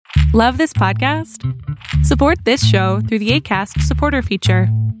Love this podcast? Support this show through the Acast supporter feature.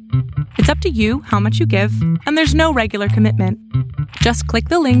 It's up to you how much you give, and there's no regular commitment. Just click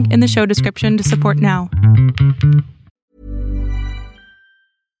the link in the show description to support now.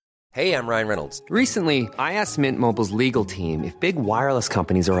 Hey, I'm Ryan Reynolds. Recently, I asked Mint Mobile's legal team if big wireless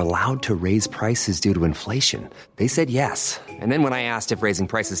companies are allowed to raise prices due to inflation. They said yes. And then when I asked if raising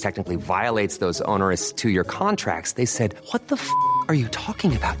prices technically violates those onerous two-year contracts, they said, "What the f*** are you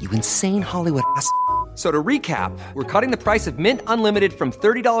talking about, you insane Hollywood ass?" So to recap, we're cutting the price of Mint Unlimited from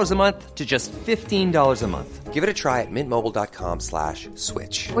 $30 a month to just $15 a month. Give it a try at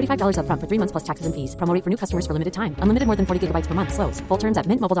mintmobile.com/switch. $45 up front for 3 months plus taxes and fees. Promo rate for new customers for limited time. Unlimited more than 40 gigabytes per month. Slows full terms at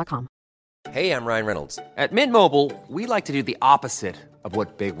mintmobile.com. Hey, I'm Ryan Reynolds. At Mint Mobile, we like to do the opposite of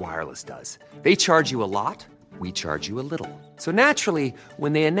what Big Wireless does. They charge you a lot, we charge you a little. So naturally,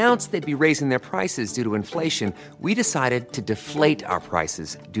 when they announced they'd be raising their prices due to inflation, we decided to deflate our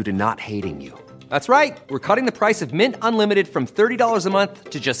prices due to not hating you. That's right. We're cutting the price of Mint Unlimited from $30 a month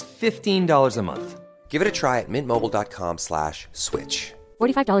to just $15 a month. Give it a try at mintmobile.com/switch.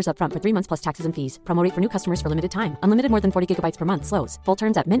 $45 up front for 3 months plus taxes and fees. Promo rate for new customers for limited time. Unlimited more than 40 gigabytes per month. Slows full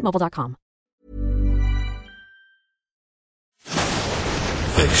terms at mintmobile.com.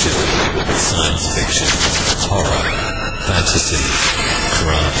 Fiction, science fiction, horror, fantasy,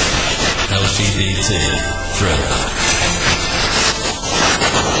 crime, LGBT, thriller.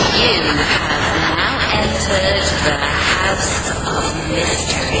 You have now entered the House of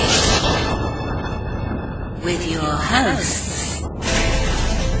Mystery with your hosts,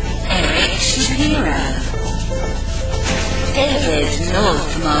 Eric Shapiro, David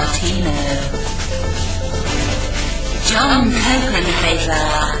North Martino, John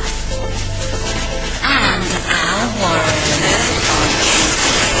Copenhaver, and Al Warren.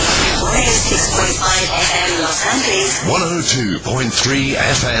 106.5 FM Los Angeles, 102.3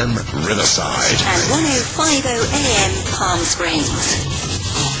 FM Riverside, and 105.0 AM Palm Springs.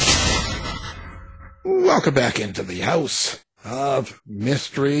 Welcome back into the House of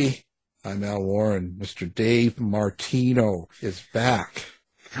Mystery. I'm Al Warren. Mr. Dave Martino is back.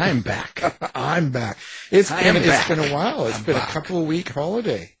 I'm back. I'm back. It's been a while. It's been a couple of week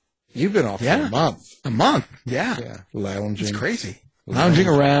holiday. You've been off for a month. A month, yeah. Lounging. It's crazy. Lounging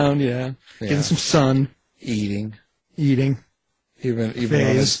around, getting some sun. Eating. Even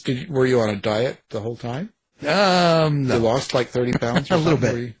were you on a diet the whole time? No. You lost like 30 pounds or a little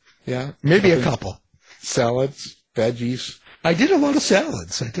something? bit. Maybe a couple. Salads, veggies. I did a lot of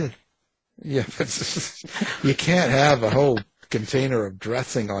salads. I did. Yeah, but you can't have a whole container of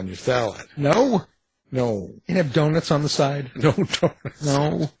dressing on your salad. No. You can have donuts on the side. No donuts.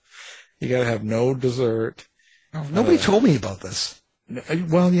 No. You gotta have no dessert. Oh, nobody told me about this.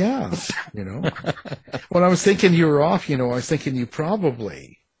 Well, yeah, When I was thinking you were off, I was thinking you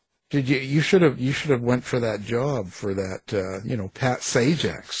probably did. You should have went for that job for that, Pat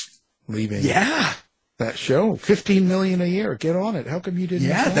Sajak's leaving. Yeah, that show, $15 million a year. Get on it. How come you didn't?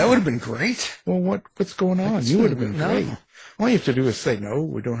 Yeah, that would have been great. Well, what's going on? You would have been great. All you have to do is say no.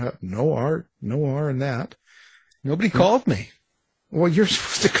 We don't have no R in that. Nobody called me. Well, you're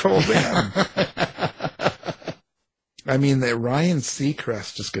supposed to call them. I mean, that Ryan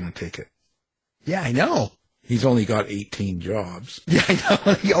Seacrest is going to take it. Yeah, I know. He's only got 18 jobs. Yeah, I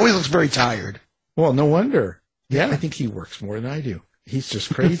know. He always looks very tired. Well, no wonder. Yeah. I think he works more than I do. He's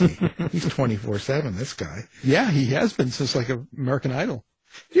just crazy. He's 24/7, this guy. Yeah, he has been since like American Idol.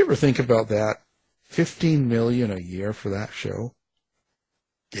 Do you ever think about that? $15 million a year for that show?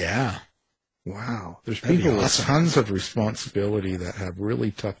 Yeah. Wow. There's people with tons of responsibility that have really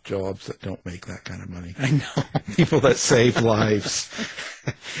tough jobs that don't make that kind of money. I know. People that save lives.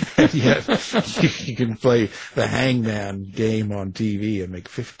 And yet you can play the hangman game on TV and make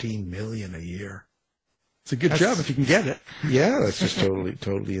 $15 million a year. It's a good job if you can get it. Yeah, that's just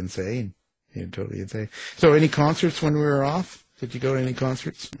totally insane. Yeah, totally insane. So any concerts when we were off? Did you go to any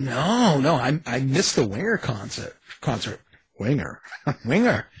concerts? No. I missed the Winger concert. Winger.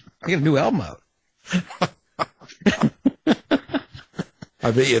 I got a new album out. I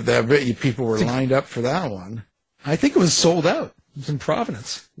bet you people were lined up for that one. I think it was sold out. It was in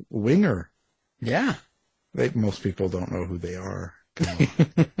Providence. Winger. Yeah. Most people don't know who they are. Come on.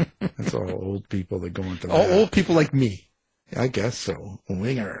 That's all old people that go into that. All old people like me. I guess so.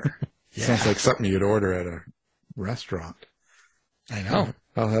 Winger. Yeah. Sounds like something you'd order at a restaurant. I know.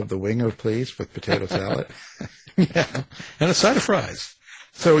 I'll have the winger, please, with potato salad. Yeah. And a side of fries.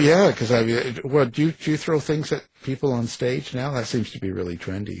 So, yeah, because do you throw things at people on stage now? That seems to be really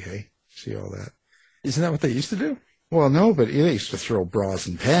trendy, hey? See all that? Isn't that what they used to do? Well, no, but they used to throw bras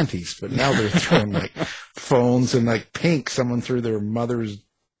and panties, but now they're throwing, like, phones and, like, pink. Someone threw their mother's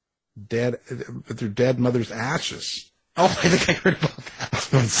dead mother's ashes. Oh, I think I heard about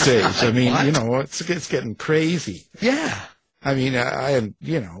that on stage. I mean, What? it's getting crazy. Yeah. I mean,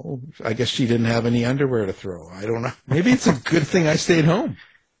 I guess she didn't have any underwear to throw. I don't know. Maybe it's a good thing I stayed home.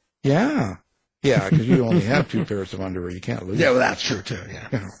 Yeah. Yeah, because you only have 2 pairs of underwear. You can't lose. Yeah, well, that's true, too,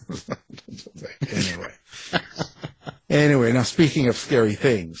 yeah. Anyway, now speaking of scary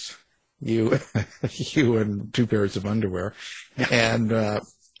things, you and 2 pairs of underwear. And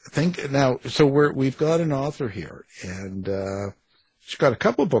so we've got an author here, and she's got a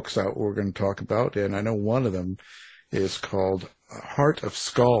couple books out we're going to talk about, and I know one of them is called Heart of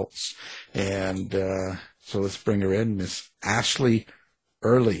Skulls. And so let's bring her in, Miss Ashley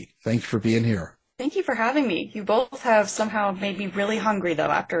Earley. Thank you for being here. Thank you for having me. You both have somehow made me really hungry,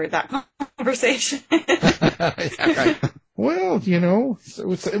 though, after that conversation. Yeah, right. Well,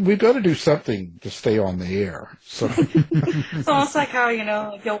 we've got to do something to stay on the air. So It's almost like how,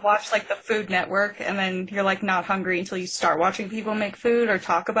 you'll watch, like, the Food Network, and then you're, like, not hungry until you start watching people make food or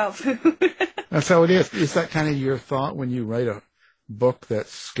talk about food. That's how it is. Is that kind of your thought when you write a book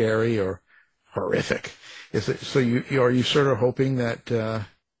that's scary or horrific? Is it so? Are you sort of hoping that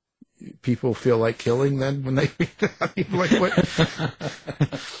people feel like killing then when they read that? I mean, like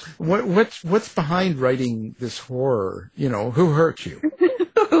what's behind writing this horror? Who hurt you?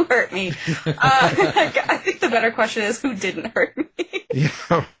 Who hurt me? I think the better question is who didn't hurt me.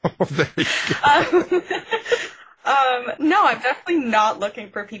 Yeah, there you go. No, I'm definitely not looking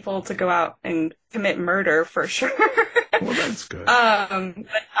for people to go out and commit murder for sure. Well, that's good. But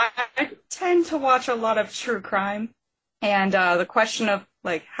I tend to watch a lot of true crime, and the question of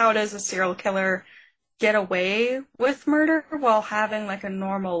like how does a serial killer get away with murder while having like a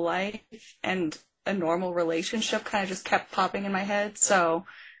normal life and a normal relationship kind of just kept popping in my head. So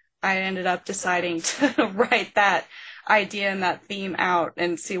I ended up deciding to write that idea and that theme out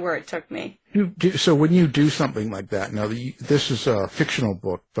and see where it took me. So when you do something like that, now this is a fictional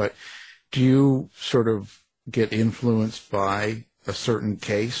book, but do you sort of get influenced by a certain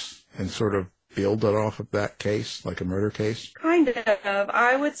case and sort of build it off of that case, like a murder case? Kind of.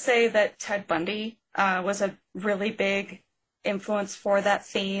 I would say that Ted Bundy was a really big influence for that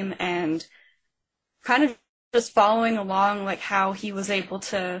theme, and kind of just following along like how he was able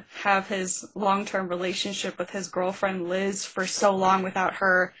to have his long-term relationship with his girlfriend Liz for so long without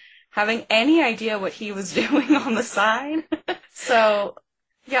her having any idea what he was doing on the side. So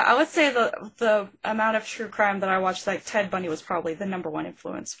yeah, I would say the amount of true crime that I watched, like Ted Bundy was probably the number one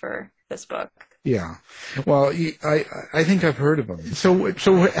influence for this book. Yeah. Well, I think I've heard of him. So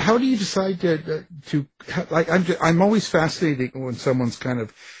how do you decide to like, I'm always fascinated when someone's kind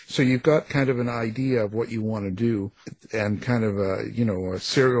of, so you've got kind of an idea of what you want to do, and kind of a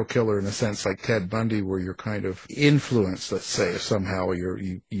serial killer in a sense like Ted Bundy, where you're kind of influenced, let's say, if somehow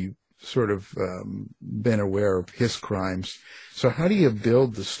you sort of been aware of his crimes. So how do you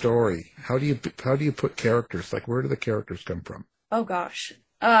build the story? How do you put characters? Like, where do the characters come from? Oh gosh.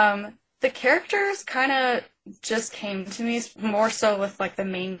 The characters kind of just came to me more so with like the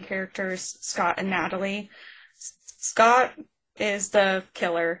main characters, Scott and Natalie. Scott is the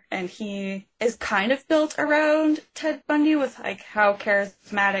killer, and he is kind of built around Ted Bundy with like how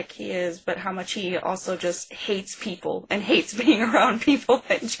charismatic he is, but how much he also just hates people and hates being around people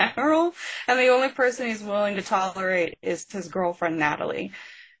in general. And the only person he's willing to tolerate is his girlfriend, Natalie.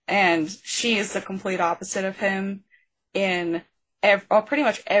 And she is the complete opposite of him in pretty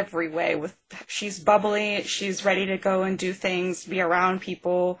much every way. She's bubbly, she's ready to go and do things, be around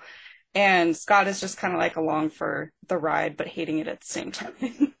people, and Scott is just kind of like along for the ride, but hating it at the same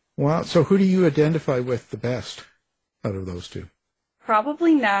time. Wow. So who do you identify with the best out of those two?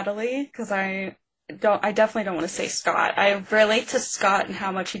 Probably Natalie, because I definitely don't want to say Scott. I relate to Scott and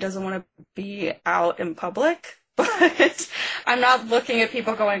how much he doesn't want to be out in public. But I'm not looking at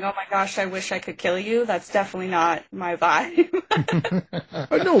people going, oh my gosh, I wish I could kill you. That's definitely not my vibe.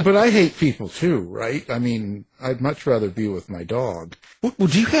 No, but I hate people too, right? I mean, I'd much rather be with my dog. Well,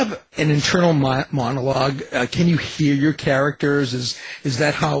 do you have an internal monologue? Can you hear your characters? Is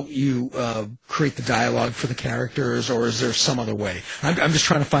that how you create the dialogue for the characters, or is there some other way? I'm just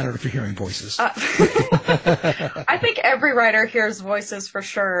trying to find out if you're hearing voices. I think every writer hears voices for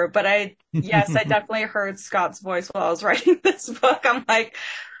sure, but I definitely heard Scott's voice while I was writing this book. I'm like,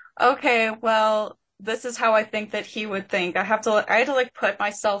 okay, well, this is how I think that he would think. I had to like put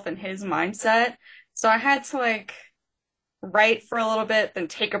myself in his mindset. So I had to like write for a little bit, then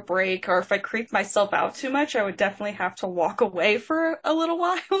take a break, or if I creeped myself out too much, I would definitely have to walk away for a little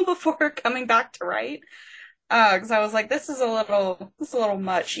while before coming back to write. Because I was like, this is a little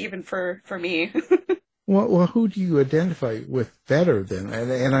much even for me. Who do you identify with better then?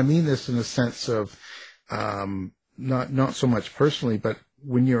 And I mean this in the sense of not so much personally, but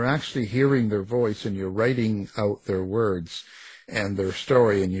when you're actually hearing their voice and you're writing out their words and their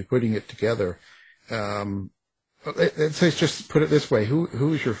story and you're putting it together. Let's just put it this way: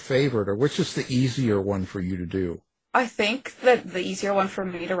 who's your favorite, or which is the easier one for you to do? I think that the easier one for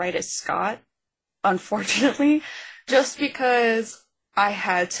me to write is Scott, unfortunately, just because I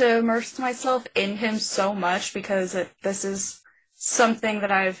had to immerse myself in him so much because this is something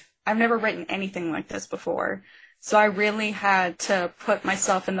that I've never written anything like this before. So I really had to put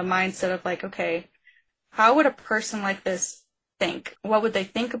myself in the mindset of like, okay, how would a person like this think? What would they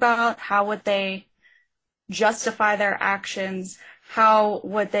think about? How would they justify their actions? How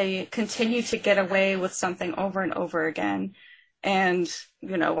would they continue to get away with something over and over again? And,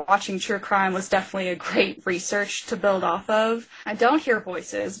 watching true crime was definitely a great research to build off of. I don't hear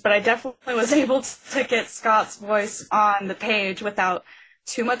voices, but I definitely was able to get Scott's voice on the page without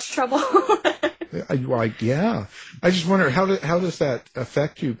too much trouble. Yeah. I just wonder, how does that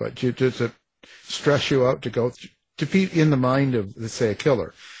affect you? But does it stress you out to be in the mind of, let's say, a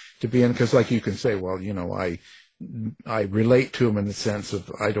killer? To be in, because like you can say, well, I relate to him in the sense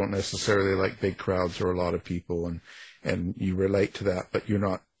of I don't necessarily like big crowds or a lot of people, and you relate to that, but you're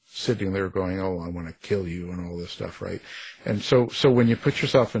not sitting there going, oh, I want to kill you and all this stuff, right? And so when you put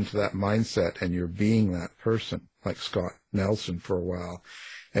yourself into that mindset and you're being that person, like Scott Nelson for a while,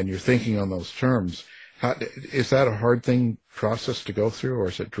 and you're thinking on those terms, is that a hard process to go through, or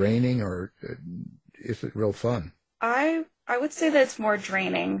is it draining, or is it real fun? I would say that it's more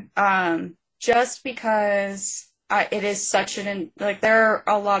draining, just because it is such there are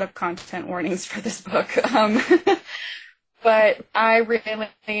a lot of content warnings for this book, but I really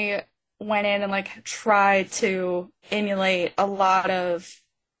went in and tried to emulate a lot of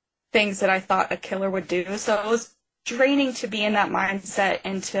things that I thought a killer would do. So it was draining to be in that mindset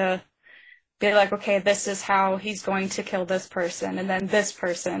and to be like, okay, this is how he's going to kill this person and then this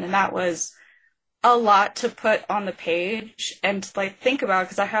person, and that was a lot to put on the page and think about,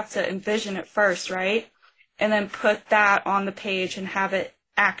 because I have to envision it first, right? And then put that on the page and have it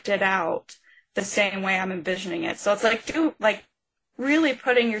acted out the same way I'm envisioning it. So it's really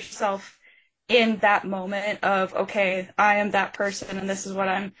putting yourself in that moment of, okay, I am that person and this is what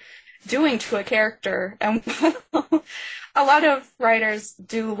I'm doing to a character. And a lot of writers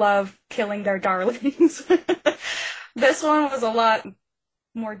do love killing their darlings. This one was a lot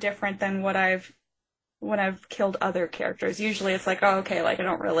more different than when I've killed other characters. Usually it's like, oh, okay,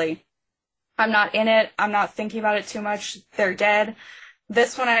 I'm not in it, I'm not thinking about it too much, they're dead.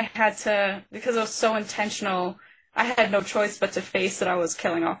 This one I had to, because it was so intentional, I had no choice but to face that I was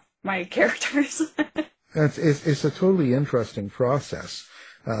killing off my characters. It's a totally interesting process.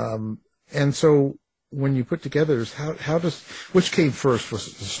 And so when you put together, which came first? Was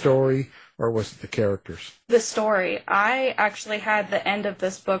it the story or was it the characters? The story. I actually had the end of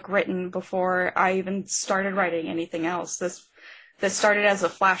this book written before I even started writing anything else. This started as a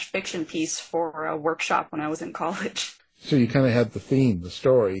flash fiction piece for a workshop when I was in college. So you kind of had the theme, the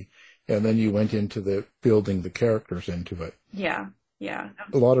story, and then you went into the building the characters into it. Yeah.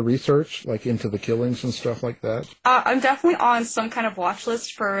 A lot of research, into the killings and stuff like that? I'm definitely on some kind of watch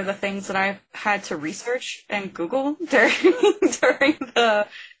list for the things that I've had to research and Google during the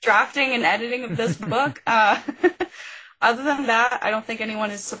drafting and editing of this book. Other than that, I don't think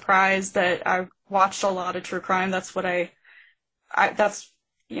anyone is surprised that I watched a lot of true crime. That's what that's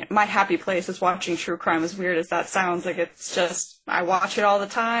my happy place is watching true crime, as weird as that sounds. It's just, I watch it all the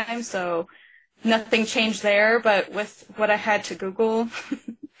time, so nothing changed there, but with what I had to Google,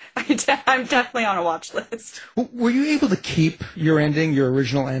 I'm definitely on a watch list. Were you able to keep your ending, your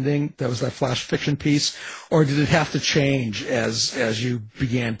original ending, that was that flash fiction piece, or did it have to change as you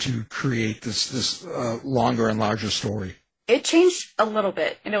began to create this longer and larger story? It changed a little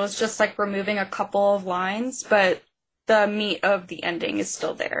bit, and it was just removing a couple of lines, but the meat of the ending is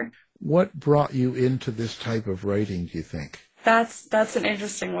still there. What brought you into this type of writing, do you think? That's an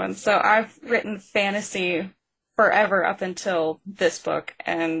interesting one. So I've written fantasy forever up until this book,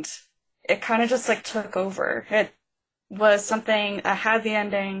 and it kind of just took over. It was something, I had the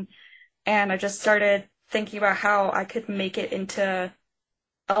ending, and I just started thinking about how I could make it into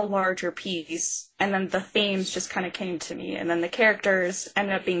a larger piece, and then the themes just kind of came to me, and then the characters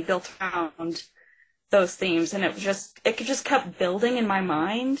ended up being built around those themes, and it just kept building in my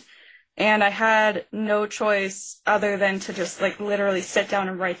mind. And I had no choice other than to just literally sit down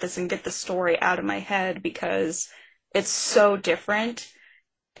and write this and get the story out of my head, because it's so different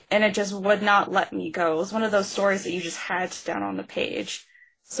and it just would not let me go. It was one of those stories that you just had down on the page.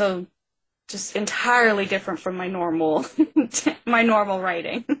 So just entirely different from my normal my normal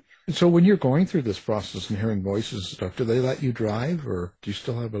writing. So when you're going through this process and hearing voices and stuff, do they let you drive, or do you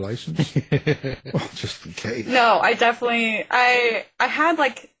still have a license? Well, just in case. No, I definitely I had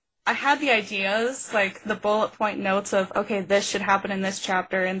the ideas, like the bullet point notes of, okay, this should happen in this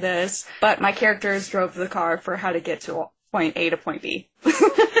chapter and this, but my characters drove the car for how to get to point A to point B.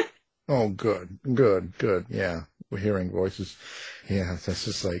 Oh, good. Yeah, we're hearing voices. Yeah, that's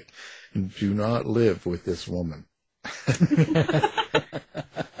just like, do not live with this woman.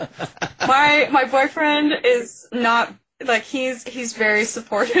 My boyfriend is not, like, he's very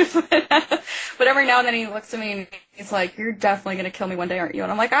supportive, but every now and then he looks at me and he's like, you're definitely going to kill me one day, aren't you?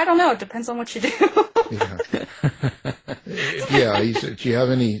 And I'm like, I don't know, it depends on what you do. Yeah, do you have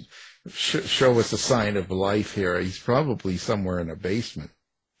any, show us a sign of life here? He's probably somewhere in a basement.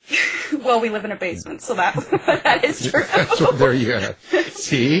 Well, we live in a basement, so that is true. So there you go.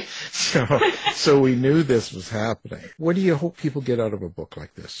 See? So we knew this was happening. What do you hope people get out of a book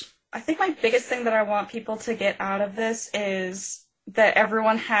like this? I think my biggest thing that I want people to get out of this is that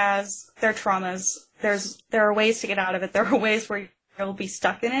everyone has their traumas. There are ways to get out of it. There are ways where you'll be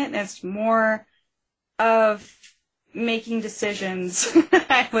stuck in it, and it's more of making decisions,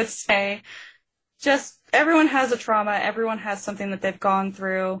 I would say. Just everyone has a trauma. Everyone has something that they've gone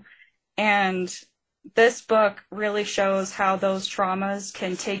through, and this book really shows how those traumas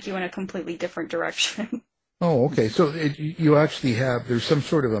can take you in a completely different direction. Oh, okay. So you actually there's some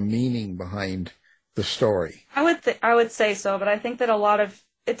sort of a meaning behind the story. I would say so, but I think that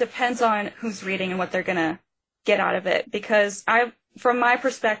it depends on who's reading and what they're gonna get out of it. Because from my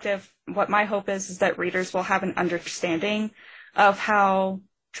perspective, what my hope is that readers will have an understanding of how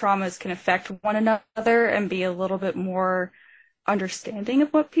traumas can affect one another and be a little bit more understanding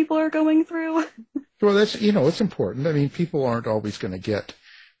of what people are going through. Well, that's, it's important. I mean, people aren't always going to get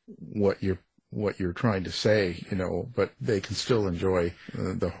what you're trying to say, but they can still enjoy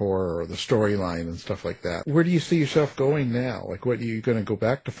the horror or the storyline and stuff like that. Where do you see yourself going now? Like, what are you going to go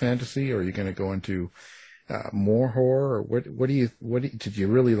back to fantasy, or are you going to go into more horror? Or did you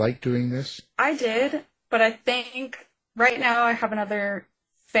really like doing this? I did, but I think right now I have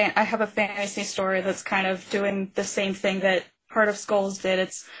I have a fantasy story that's kind of doing the same thing that Heart of Skulls did.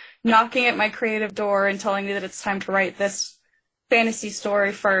 It's knocking at my creative door and telling me that it's time to write this fantasy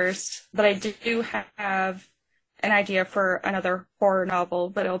story first, but I do have an idea for another horror novel,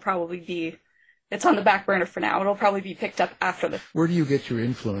 but it's on the back burner for now. It'll probably be picked up after this. Where do you get your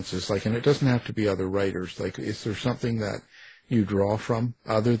influences? Like, and it doesn't have to be other writers. Like, is there something that you draw from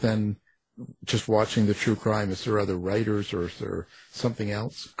other than just watching the true crime? Is there other writers, or is there something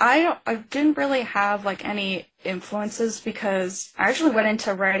else? I didn't really have like any influences because I actually went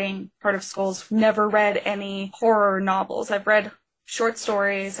into writing Heart of Skulls, never read any horror novels. I've read short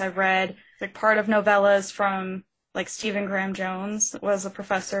stories. I've read like part of novellas from like Stephen Graham Jones was a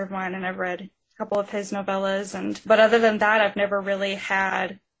professor of mine, and I've read a couple of his novellas. But other than that, I've never really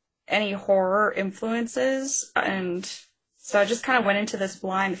had any horror influences. And so I just kind of went into this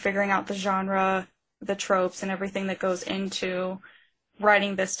blind, figuring out the genre, the tropes, and everything that goes into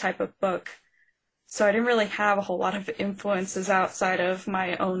writing this type of book. So I didn't really have a whole lot of influences outside of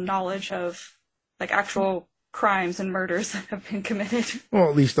my own knowledge of like actual crimes and murders that have been committed. Well,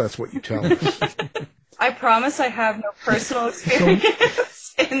 at least that's what you tell us. I promise I have no personal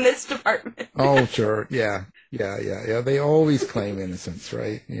experience in this department. Oh, sure. Yeah. They always claim innocence,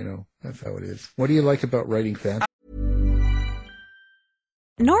 right? That's how it is. What do you like about writing fantasy?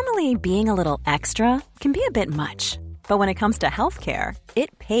 Normally, being a little extra can be a bit much. But when it comes to healthcare,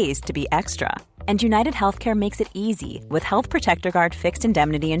 it pays to be extra. And United Healthcare makes it easy with Health Protector Guard fixed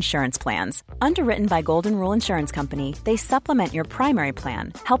indemnity insurance plans. Underwritten by Golden Rule Insurance Company, they supplement your primary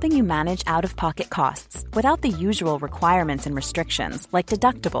plan, helping you manage out-of-pocket costs without the usual requirements and restrictions like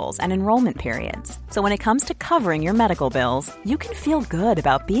deductibles and enrollment periods. So when it comes to covering your medical bills, you can feel good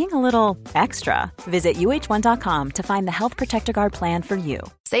about being a little extra. Visit UH1.com to find the Health Protector Guard plan for you.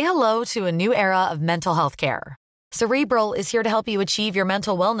 Say hello to a new era of mental health care. Cerebral is here to help you achieve your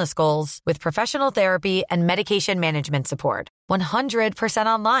mental wellness goals with professional therapy and medication management support. 100%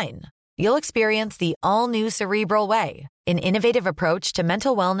 online. You'll experience the all-new Cerebral Way, an innovative approach to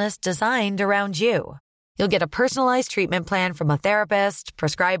mental wellness designed around you. You'll get a personalized treatment plan from a therapist,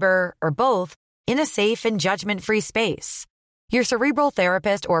 prescriber, or both in a safe and judgment-free space. Your Cerebral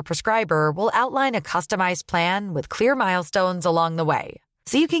therapist or prescriber will outline a customized plan with clear milestones along the way,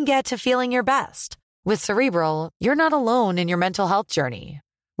 so you can get to feeling your best. With Cerebral, you're not alone in your mental health journey.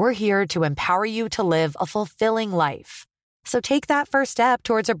 We're here to empower you to live a fulfilling life. So take that first step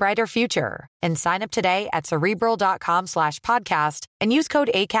towards a brighter future and sign up today at Cerebral.com/podcast and use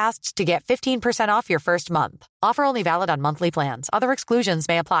code ACAST to get 15% off your first month. Offer only valid on monthly plans. Other exclusions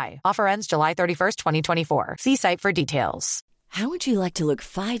may apply. Offer ends July 31st, 2024. See site for details. How would you like to look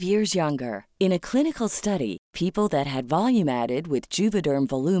 5 years younger? In a clinical study, people that had volume added with Juvederm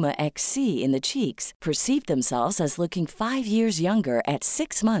Voluma XC in the cheeks perceived themselves as looking 5 years younger at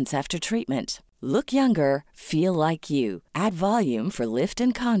 6 months after treatment. Look younger, feel like you. Add volume for lift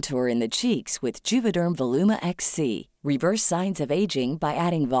and contour in the cheeks with Juvederm Voluma XC. Reverse signs of aging by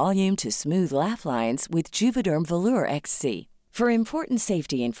adding volume to smooth laugh lines with Juvederm Volure XC. For important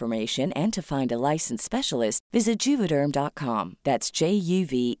safety information and to find a licensed specialist, visit Juvederm.com. That's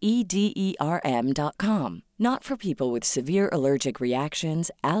JUVEDERM.com. Not for people with severe allergic reactions,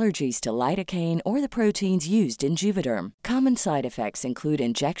 allergies to lidocaine, or the proteins used in Juvederm. Common side effects include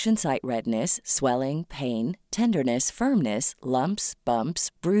injection site redness, swelling, pain, tenderness, firmness, lumps, bumps,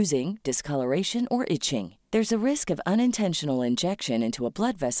 bruising, discoloration, or itching. There's a risk of unintentional injection into a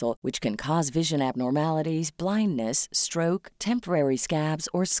blood vessel, which can cause vision abnormalities, blindness, stroke, temporary scabs,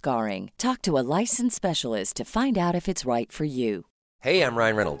 or scarring. Talk to a licensed specialist to find out if it's right for you. Hey, I'm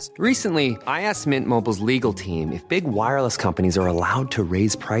Ryan Reynolds. Recently, I asked Mint Mobile's legal team if big wireless companies are allowed to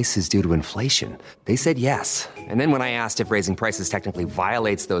raise prices due to inflation. They said yes. And then when I asked if raising prices technically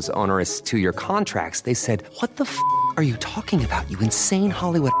violates those onerous two-year contracts, they said, "What the f*** are you talking about, you insane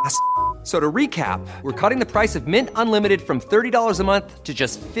Hollywood ass?" So to recap, we're cutting the price of Mint Unlimited from $30 a month to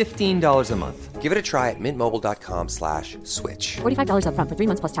just $15 a month. Give it a try at mintmobile.com/switch. $45 up front for 3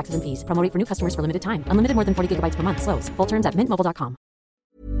 months plus taxes and fees. Promo rate for new customers for limited time. Unlimited more than 40 gigabytes per month. Slows full terms at mintmobile.com.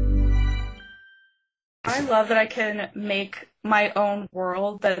 I love that I can make my own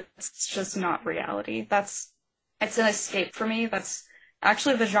world that's just not reality. It's an escape for me. That's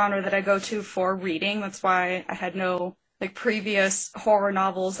actually the genre that I go to for reading. That's why I had no previous horror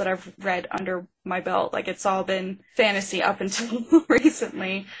novels that I've read under my belt. It's all been fantasy up until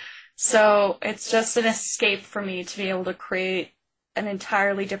recently. So it's just an escape for me to be able to create an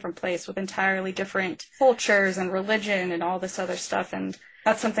entirely different place with entirely different cultures and religion and all this other stuff. And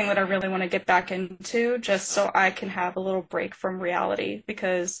that's something that I really want to get back into, just so I can have a little break from reality,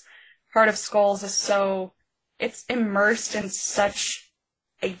 because Heart of Skulls it's immersed in such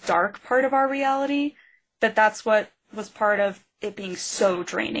a dark part of our reality that's what was part of it being so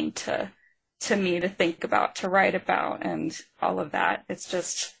draining to me to think about, to write about, and all of that. It's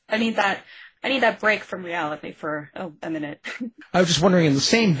just, I need that break from reality for a minute. I was just wondering, in the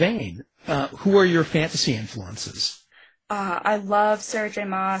same vein, who are your fantasy influences? I love Sarah J.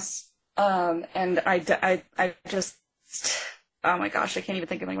 Maas, and I just, oh my gosh, I can't even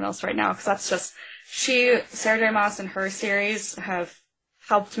think of anyone else right now, because that's just, Sarah J. Maas and her series have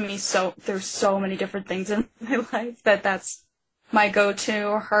helped me through so many different things in my life that's my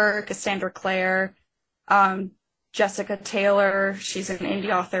go-to. Her, Cassandra Clare, Jessica Taylor, she's an indie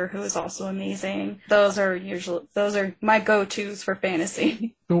author who is also amazing. Those are my go-tos for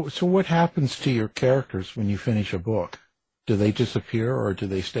fantasy. So what happens to your characters when you finish a book? Do they disappear, or do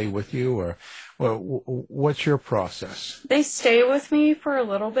they stay with you, or what's your process? They stay with me for a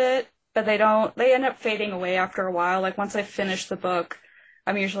little bit, but they end up fading away after a while. Once I finish the book,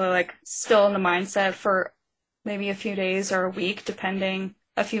 I'm usually still in the mindset for maybe a few days or a week, depending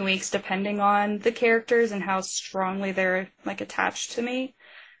on the characters and how strongly they're attached to me.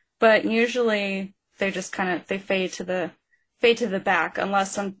 But usually they just they fade to the back,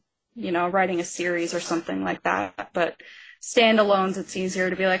 unless I'm, writing a series or something like that. But standalones, it's easier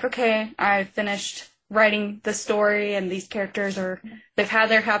to be okay, I finished writing the story, and these characters they've had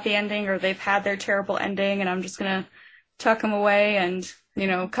their happy ending or they've had their terrible ending, and I'm just gonna tuck them away and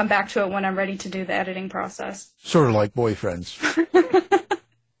come back to it when I'm ready to do the editing process. Sort of like boyfriends. Put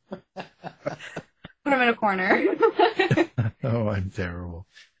them in a corner. Oh, I'm terrible.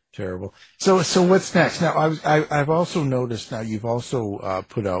 So what's next? Now, I've also noticed, now you've also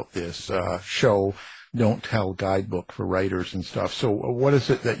put out this show, Don't Tell Guidebook for writers and stuff. So what is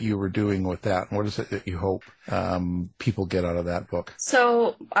it that you were doing with that? And what is it that you hope people get out of that book?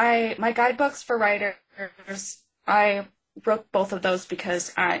 So my guidebooks for writers, I wrote both of those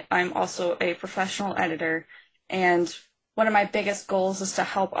because I'm also a professional editor, and one of my biggest goals is to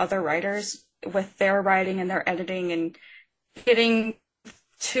help other writers with their writing and their editing and getting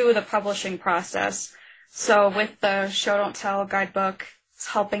to the publishing process. So with the Show Don't Tell guidebook, it's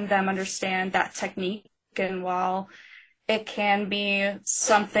helping them understand that technique, and while it can be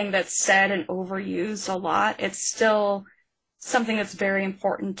something that's said and overused a lot, it's still something that's very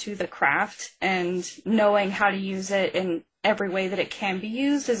important to the craft, and knowing how to use it in every way that it can be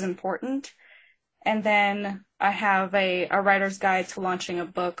used is important. And then I have a writer's guide to launching a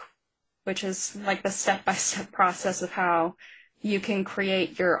book, which is like the step-by-step process of how you can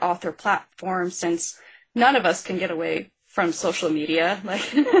create your author platform, since none of us can get away from social media,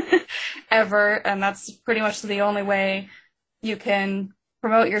 like, ever. And that's pretty much the only way you can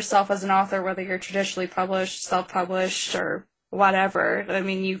promote yourself as an author, whether you're traditionally published, self-published, or whatever. I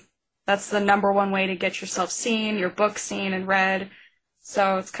mean, that's the number one way to get yourself seen, your book seen and read.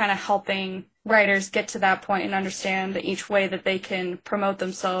 So it's kind of helping writers get to that point and understand that each way that they can promote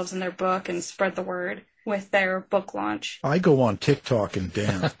themselves and their book and spread the word with their book launch. I go on TikTok and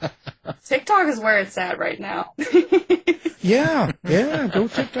dance. TikTok is where it's at right now. Yeah, go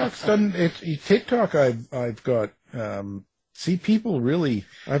TikTok's done. TikTok, I've got, see, people really,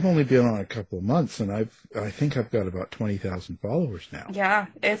 I've only been on a couple of months, and I think I've got about 20,000 followers now. Yeah,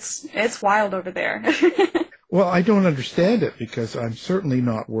 it's wild over there. Well, I don't understand it, because I'm certainly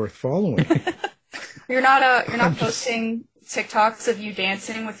not worth following. You're not posting TikToks of you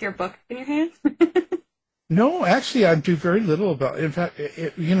dancing with your book in your hand? No, actually, I do very little about it. In fact,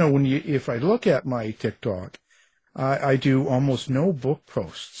 if I look at my TikTok, I do almost no book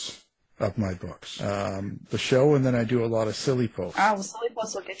posts of my books. The show, and then I do a lot of silly posts. Oh, well, silly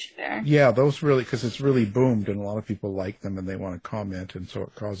posts will get you there. Yeah, those really, because it's really boomed, and a lot of people like them, and they want to comment, and so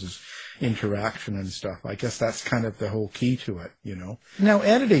it causes interaction and stuff. I guess that's kind of the whole key to it, Now,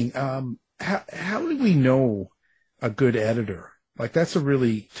 editing, how do we know a good editor? Like, that's a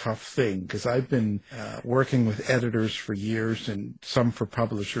really tough thing, because I've been working with editors for years, and some for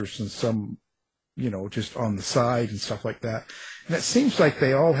publishers and some, just on the side and stuff like that. And it seems like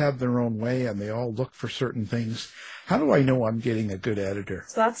they all have their own way, and they all look for certain things. How do I know I'm getting a good editor?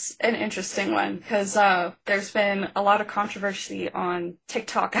 So that's an interesting one, because there's been a lot of controversy on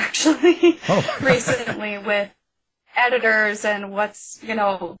TikTok, actually, recently with editors and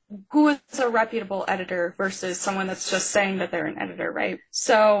who is a reputable editor versus someone that's just saying that they're an editor, right?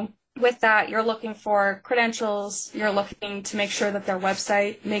 So with that, you're looking for credentials, you're looking to make sure that their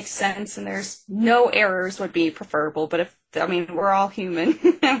website makes sense, and there's no errors would be preferable, but we're all human,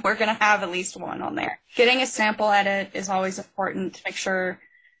 and we're going to have at least one on there. Getting a sample edit is always important to make sure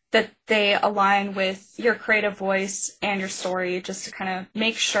that they align with your creative voice and your story, just to kind of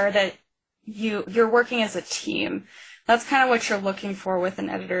make sure that you're working as a team. That's kind of what you're looking for with an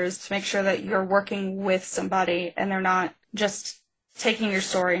editor, is to make sure that you're working with somebody and they're not just taking your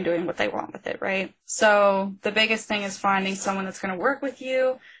story and doing what they want with it, right? So the biggest thing is finding someone that's going to work with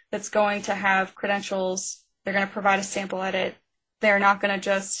you, that's going to have credentials, they're going to provide a sample edit. They're not going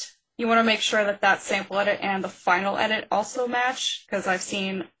to you want to make sure that sample edit and the final edit also match, because I've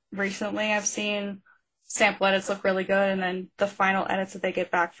seen sample edits look really good, and then the final edits that they get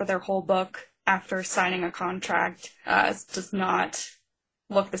back for their whole book after signing a contract does not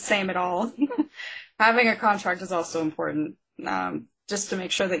look the same at all. Having a contract is also important, just to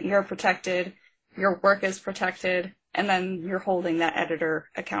make sure that you're protected, your work is protected, and then you're holding that editor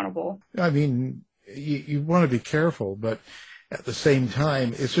accountable. I mean, you want to be careful, but at the same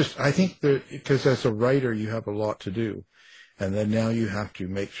time, it's just, I think that because as a writer, you have a lot to do. And then now you have to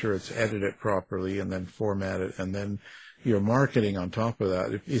make sure it's edited properly, and then format it, and then your marketing on top of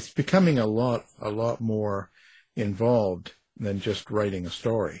that. It's becoming a lot more involved than just writing a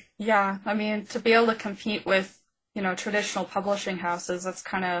story. Yeah, to be able to compete with, traditional publishing houses, that's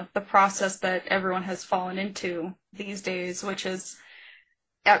kind of the process that everyone has fallen into these days, which is,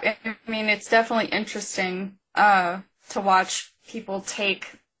 it's definitely interesting to watch people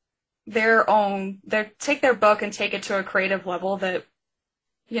take their book and take it to a creative level that,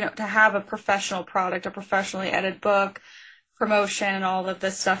 to have a professional product, a professionally edited book, promotion, all of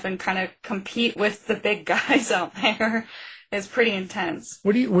this stuff, and kind of compete with the big guys out there is pretty intense.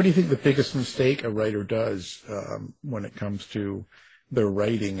 What do you think the biggest mistake a writer does when it comes to their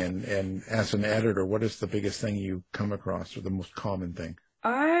writing, and as an editor, what is the biggest thing you come across, or the most common thing?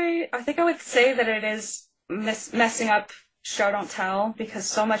 I think I would say that it is messing up show don't tell, because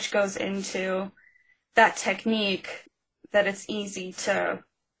so much goes into that technique that it's easy to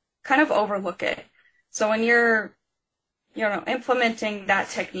kind of overlook it. So when you're implementing that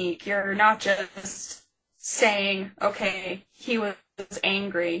technique, you're not just saying, okay, he was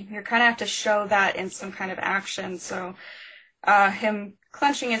angry. You kind of have to show that in some kind of action. So him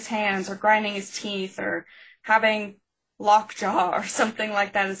clenching his hands or grinding his teeth or having lockjaw or something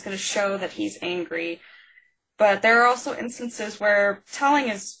like that is going to show that he's angry. But there are also instances where telling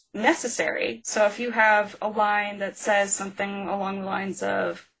is necessary. So if you have a line that says something along the lines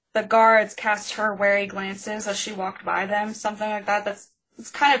of, the guards cast her wary glances as she walked by them, something like that,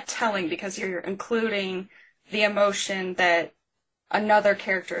 it's kind of telling, because you're including the emotion that another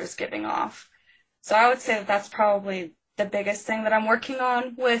character is giving off. So I would say that that's probably the biggest thing that I'm working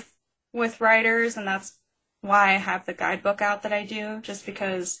on with writers, and that's why I have the guidebook out that I do, just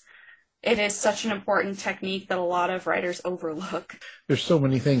because it is such an important technique that a lot of writers overlook. There's so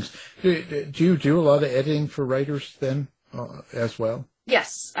many things. Do you do a lot of editing for writers then as well?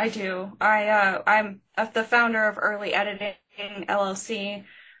 Yes, I do. I'm the founder of Earley Editing LLC,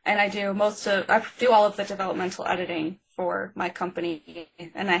 and I do all of the developmental editing for my company,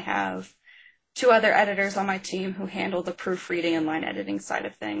 and I have 2 other editors on my team who handle the proofreading and line editing side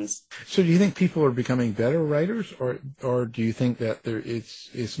of things. So do you think people are becoming better writers, or do you think that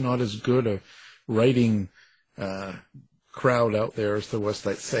it's not as good a writing crowd out there as there was,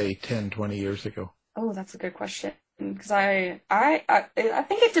 let's say, 10, 20 years ago? Oh, that's a good question. Because I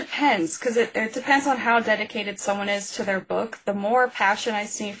think it depends, because it depends on how dedicated someone is to their book. The more passion I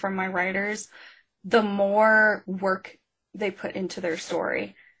see from my writers, the more work they put into their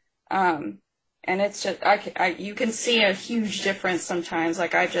story. And it's just, you can see a huge difference sometimes.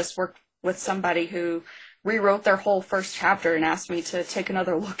 Like, I just worked with somebody who rewrote their whole first chapter and asked me to take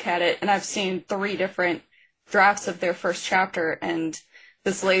another look at it. And I've seen 3 different drafts of their first chapter, and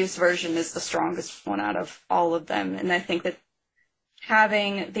this latest version is the strongest one out of all of them. And I think that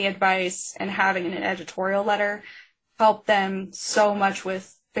having the advice and having an editorial letter helped them so much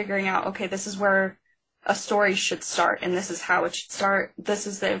with figuring out, okay, this is where a story should start, and this is how it should start. This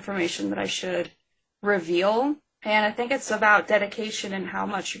is the information that I should reveal. And I think it's about dedication and how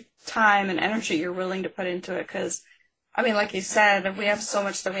much time and energy you're willing to put into it. Because, I mean, like you said, we have so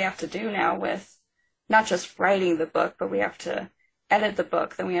much that we have to do now with not just writing the book, but we have to edit the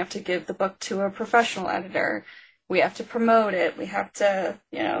book. Then we have to give the book to a professional editor. We have to promote it. We have to,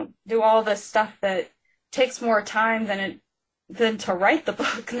 do all this stuff that takes more time than to write the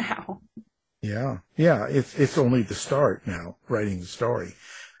book now. Yeah, it's only the start now, writing the story.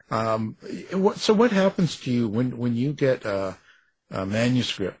 So what happens to you when you get a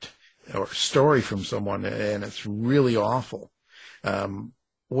manuscript or story from someone and it's really awful?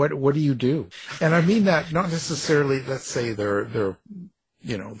 What do you do? And I mean that not necessarily, let's say their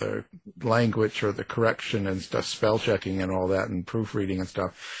language or the correction and stuff, spell checking and all that, and proofreading and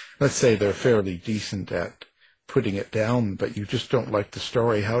stuff. Let's say they're fairly decent at putting it down, but you just don't like the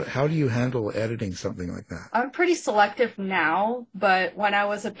story. How do you handle editing something like that? I'm pretty selective now, but when I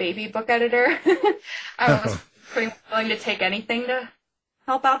was a baby book editor, I was pretty willing to take anything to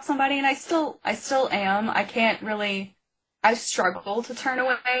help out somebody, and I still am. I struggle to turn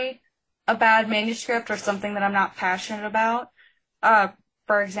away a bad manuscript or something that I'm not passionate about.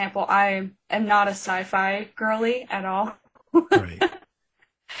 For example, I am not a sci-fi girly at all. Right.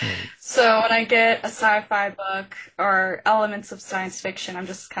 So when I get a sci-fi book or elements of science fiction, I'm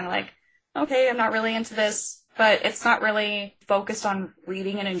just kind of like, okay, I'm not really into this, but it's not really focused on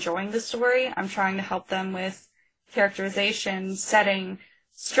reading and enjoying the story. I'm trying to help them with characterization, setting,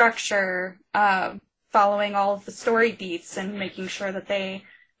 structure, following all of the story beats and making sure that they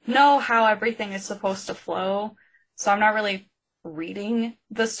know how everything is supposed to flow. So I'm not really reading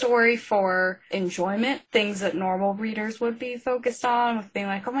the story for enjoyment, things that normal readers would be focused on, with being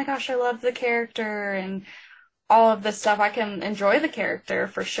like, oh my gosh, I love the character and all of this stuff. I can enjoy the character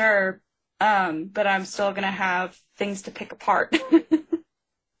for sure, but I'm still going to have things to pick apart.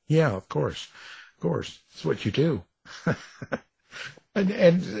 Yeah, of course. It's what you do.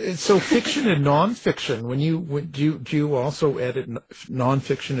 And so fiction and nonfiction, do you also edit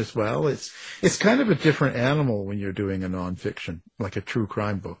nonfiction as well? It's kind of a different animal when you're doing a nonfiction, like a true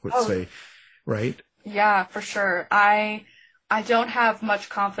crime book, let's say, right? Yeah, for sure. I don't have much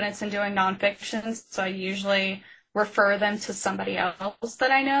confidence in doing nonfiction, so I usually refer them to somebody else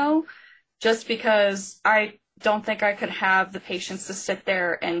that I know, just because I don't think I could have the patience to sit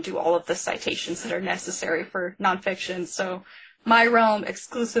there and do all of the citations that are necessary for nonfiction. So my realm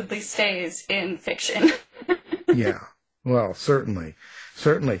exclusively stays in fiction. Yeah, well, certainly.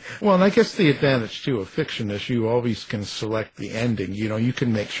 Well, and I guess the advantage, too, of fiction is you always can select the ending. You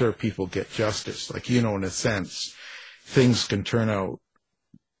can make sure people get justice. Like, in a sense, things can turn out,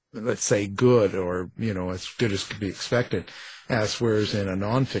 let's say, good or, as good as could be expected. Whereas in a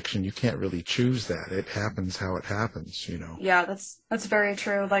nonfiction, you can't really choose that. It happens how it happens, Yeah, that's very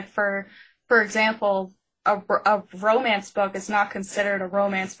true. Like, for example, a romance book is not considered a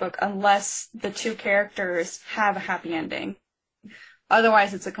romance book unless the 2 characters have a happy ending.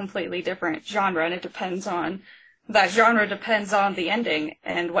 Otherwise, it's a completely different genre, and that genre depends on the ending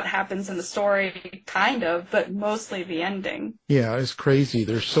and what happens in the story, kind of, but mostly the ending. Yeah, it's crazy.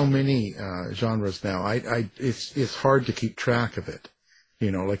 There's so many genres now. It's hard to keep track of it.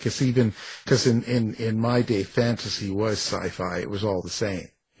 Like it's even, because in my day, fantasy was sci-fi. It was all the same.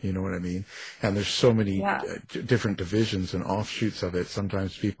 You know what I mean? And there's so many Yeah. different divisions and offshoots of it.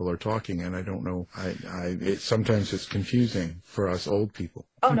 Sometimes people are talking, and I don't know. Sometimes it's confusing for us old people.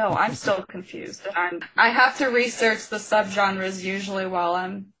 Oh no, I'm still confused. I have to research the subgenres usually while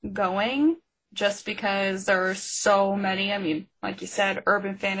I'm going, just because there are so many. I mean, like you said,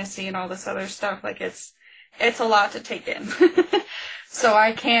 urban fantasy and all this other stuff. Like it's a lot to take in. So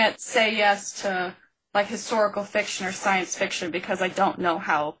I can't say yes to like historical fiction or science fiction because I don't know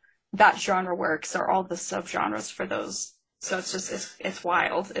how that genre works or all the subgenres for those. So it's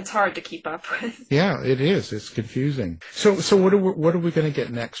wild. It's hard to keep up with. Yeah, it is. It's confusing. So what are we going to get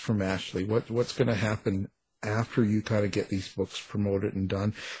next from Ashley? What's going to happen after you kind of get these books promoted and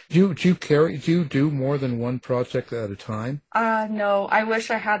done? Do you do more than one project at a time? No, I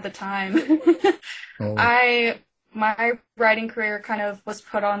wish I had the time. Oh. My writing career kind of was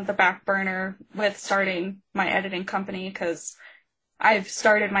put on the back burner with starting my editing company, because I've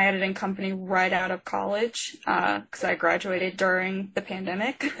started my editing company right out of college, because I graduated during the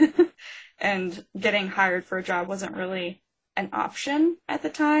pandemic, and getting hired for a job wasn't really an option at the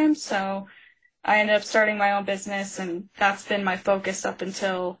time. So I ended up starting my own business, and that's been my focus up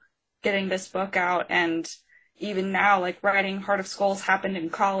until getting this book out. And even now, like writing Heart of Skulls happened in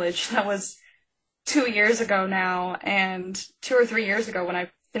college. That was 2 years ago now, and 2 or 3 years ago when I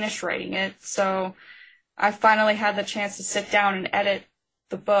finished writing it. So I finally had the chance to sit down and edit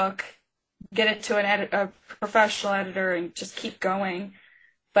the book, get it to a professional editor, and just keep going.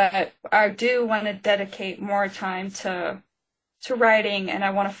 But I do want to dedicate more time to writing, and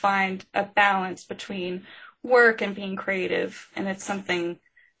I want to find a balance between work and being creative. And it's something,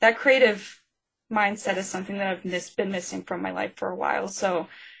 that creative mindset is something that I've been missing from my life for a while. So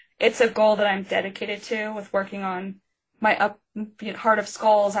it's a goal that I'm dedicated to with working on my Heart of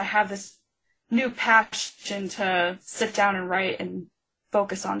Skulls. I have this new passion to sit down and write and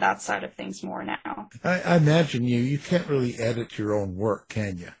focus on that side of things more now. I imagine you can't really edit your own work,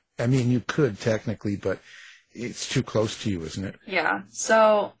 can you? I mean, you could technically, but it's too close to you, isn't it? Yeah.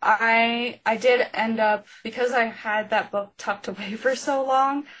 So I did end up, because I had that book tucked away for so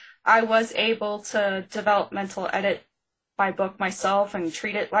long, I was able to developmental edit my book myself and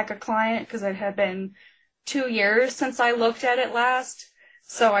treat it like a client, because it had been 2 years since I looked at it last.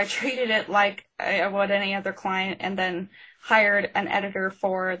 So I treated it like I would any other client, and then hired an editor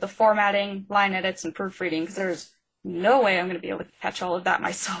for the formatting, line edits, and proofreading, because there's no way I'm going to be able to catch all of that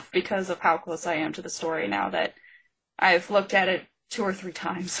myself because of how close I am to the story now that I've looked at it 2 or 3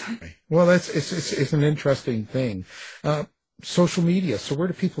 times. Well, it's an interesting thing. Social media. So where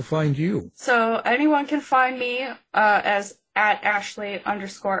do people find you? So anyone can find me as at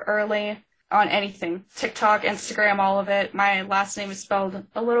Ashley_Earley on anything. TikTok, Instagram, all of it. My last name is spelled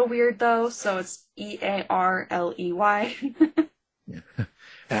a little weird though, so it's Earley.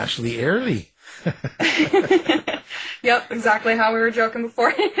 Ashley Earley. Yep, exactly how we were joking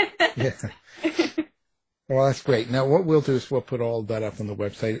before. Yeah. Well, that's great. Now, what we'll do is we'll put all that up on the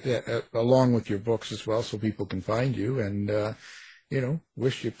website, along with your books as well, so people can find you. And,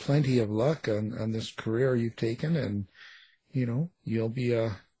 wish you plenty of luck on this career you've taken. And, you'll be,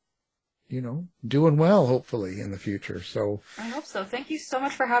 doing well, hopefully, in the future. So I hope so. Thank you so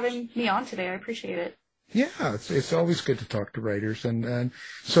much for having me on today. I appreciate it. Yeah, it's always good to talk to writers. And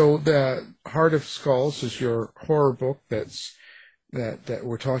so the Heart of Skulls is your horror book that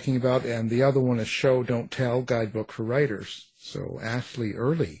we're talking about, and the other one is Show Don't Tell Guidebook for Writers. So Ashley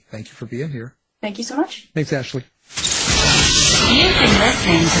Earley, thank you for being here. Thank you so much. Thanks, Ashley. You've been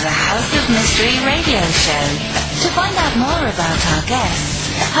listening to the House of Mystery radio show. To find out more about our guests,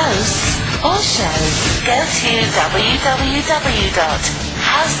 hosts, or shows, go to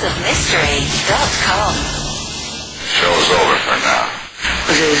www.houseofmystery.com. Show's over for now.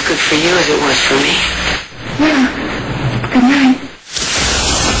 Was it as good for you as it was for me? Yeah. Good night.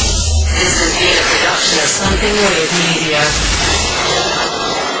 This has been a production of Something Weird Media.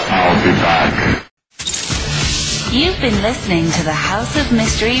 I'll be back. You've been listening to the House of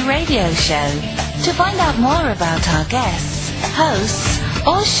Mystery radio show. To find out more about our guests, hosts,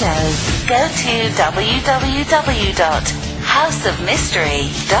 or shows, go to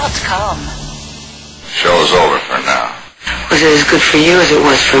www.houseofmystery.com. Show's over for now. Was it as good for you as it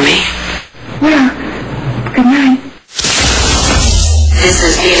was for me? Yeah. Good night. This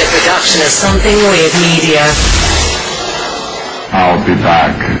has been a production of Something Weird Media. I'll be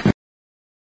back.